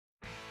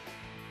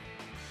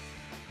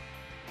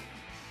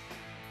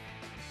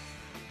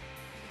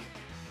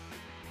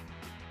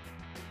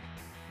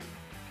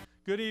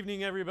Good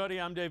evening, everybody.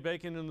 I'm Dave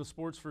Bacon in the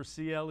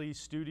Sports4CLE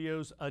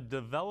studios. A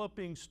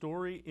developing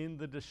story in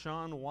the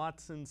Deshaun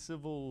Watson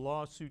civil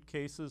lawsuit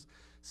cases.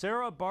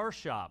 Sarah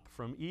Barshop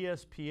from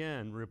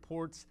ESPN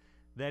reports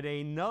that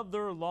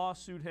another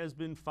lawsuit has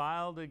been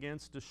filed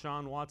against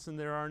Deshaun Watson.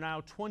 There are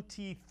now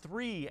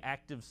 23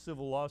 active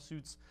civil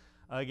lawsuits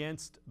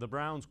against the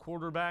Browns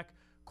quarterback.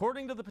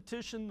 According to the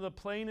petition, the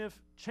plaintiff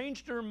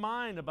changed her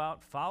mind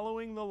about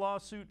following the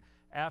lawsuit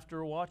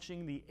after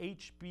watching the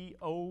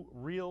HBO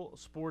Real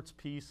Sports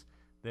piece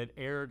that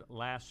aired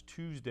last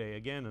Tuesday.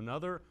 Again,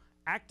 another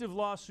active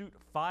lawsuit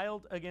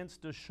filed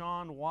against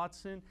Deshaun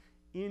Watson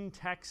in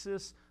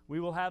Texas. We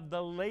will have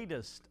the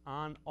latest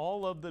on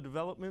all of the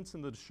developments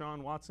in the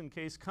Deshaun Watson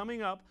case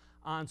coming up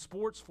on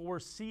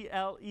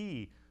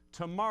Sports4CLE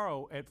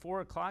tomorrow at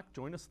 4 o'clock.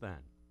 Join us then.